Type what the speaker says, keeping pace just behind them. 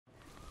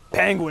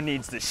Penguin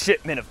needs the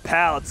shipment of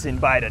pallets in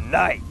by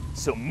tonight,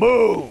 so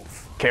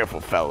move! Careful,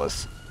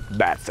 fellas.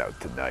 Bat's out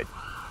tonight.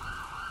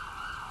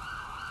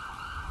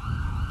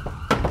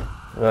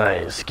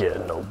 I ain't scared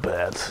of no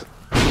bats.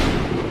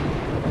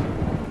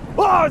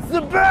 Oh, it's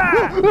the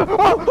bat!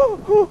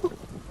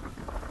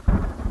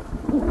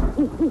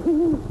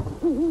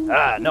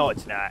 No,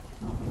 it's not.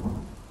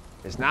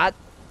 It's not?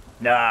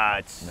 Nah,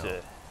 it's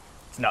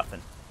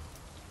nothing.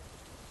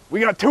 We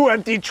got 2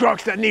 empty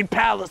trucks that need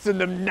pallets in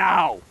them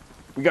now.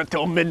 We got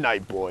till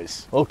midnight,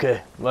 boys.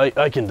 Okay,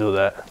 I can do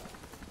that.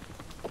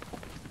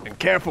 And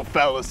careful,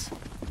 fellas.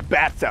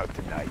 Bat's out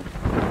tonight.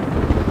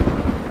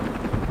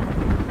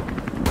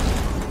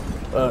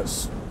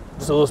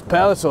 So those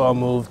pallets are all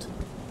moved?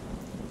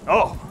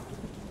 Oh,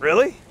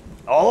 really?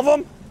 All of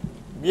them?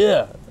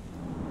 Yeah.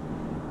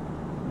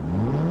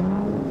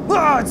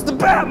 Oh, it's the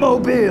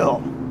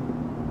Batmobile!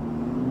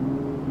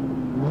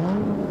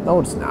 No,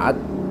 it's not.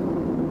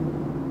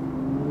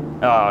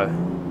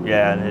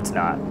 Yeah, it's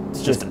not.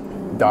 It's just a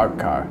Dark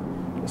car.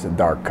 It's a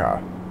dark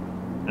car.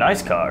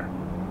 nice car.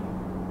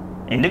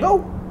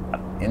 Indigo?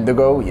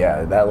 Indigo?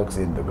 Yeah, that looks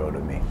indigo to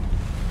me.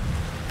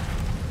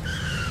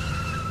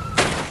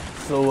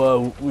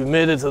 So we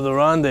made it to the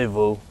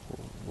rendezvous.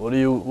 What do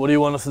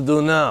you want us to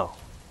do now?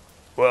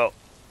 Well,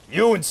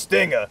 you and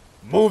Stinger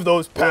move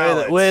those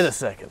pallets. Wait a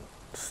second.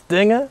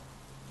 Stinger?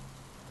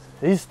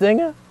 He's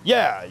Stinger?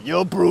 Yeah,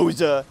 you're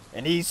Bruiser,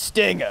 and he's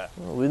Stinger.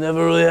 Well, we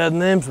never really had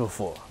names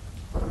before.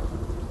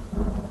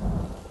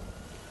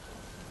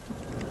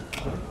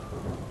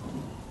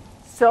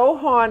 So,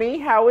 honey,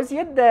 how was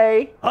your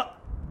day? Huh?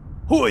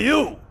 Who are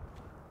you?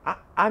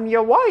 I'm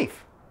your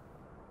wife.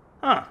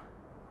 Huh.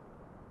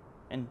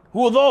 And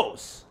who are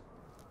those?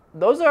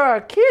 Those are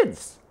our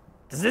kids.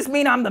 Does this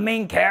mean I'm the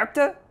main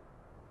character?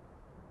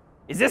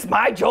 Is this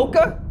my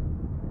Joker?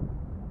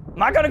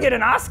 Am I gonna get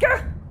an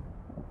Oscar?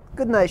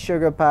 Good night,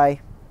 Sugar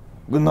Pie.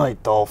 Good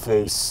night,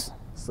 Dollface.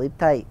 Sleep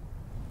tight.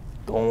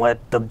 Don't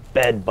let the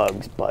bed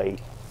bugs bite.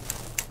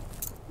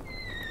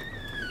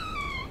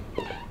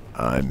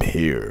 I'm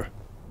here.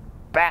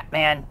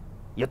 Batman,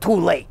 you're too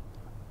late.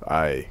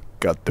 I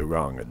got the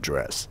wrong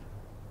address.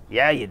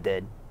 Yeah, you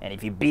did. And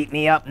if you beat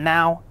me up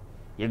now,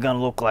 you're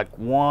gonna look like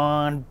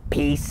one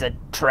piece of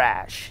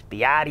trash.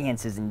 The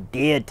audience is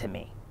endeared to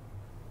me.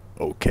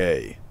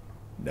 Okay,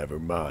 never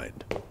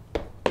mind.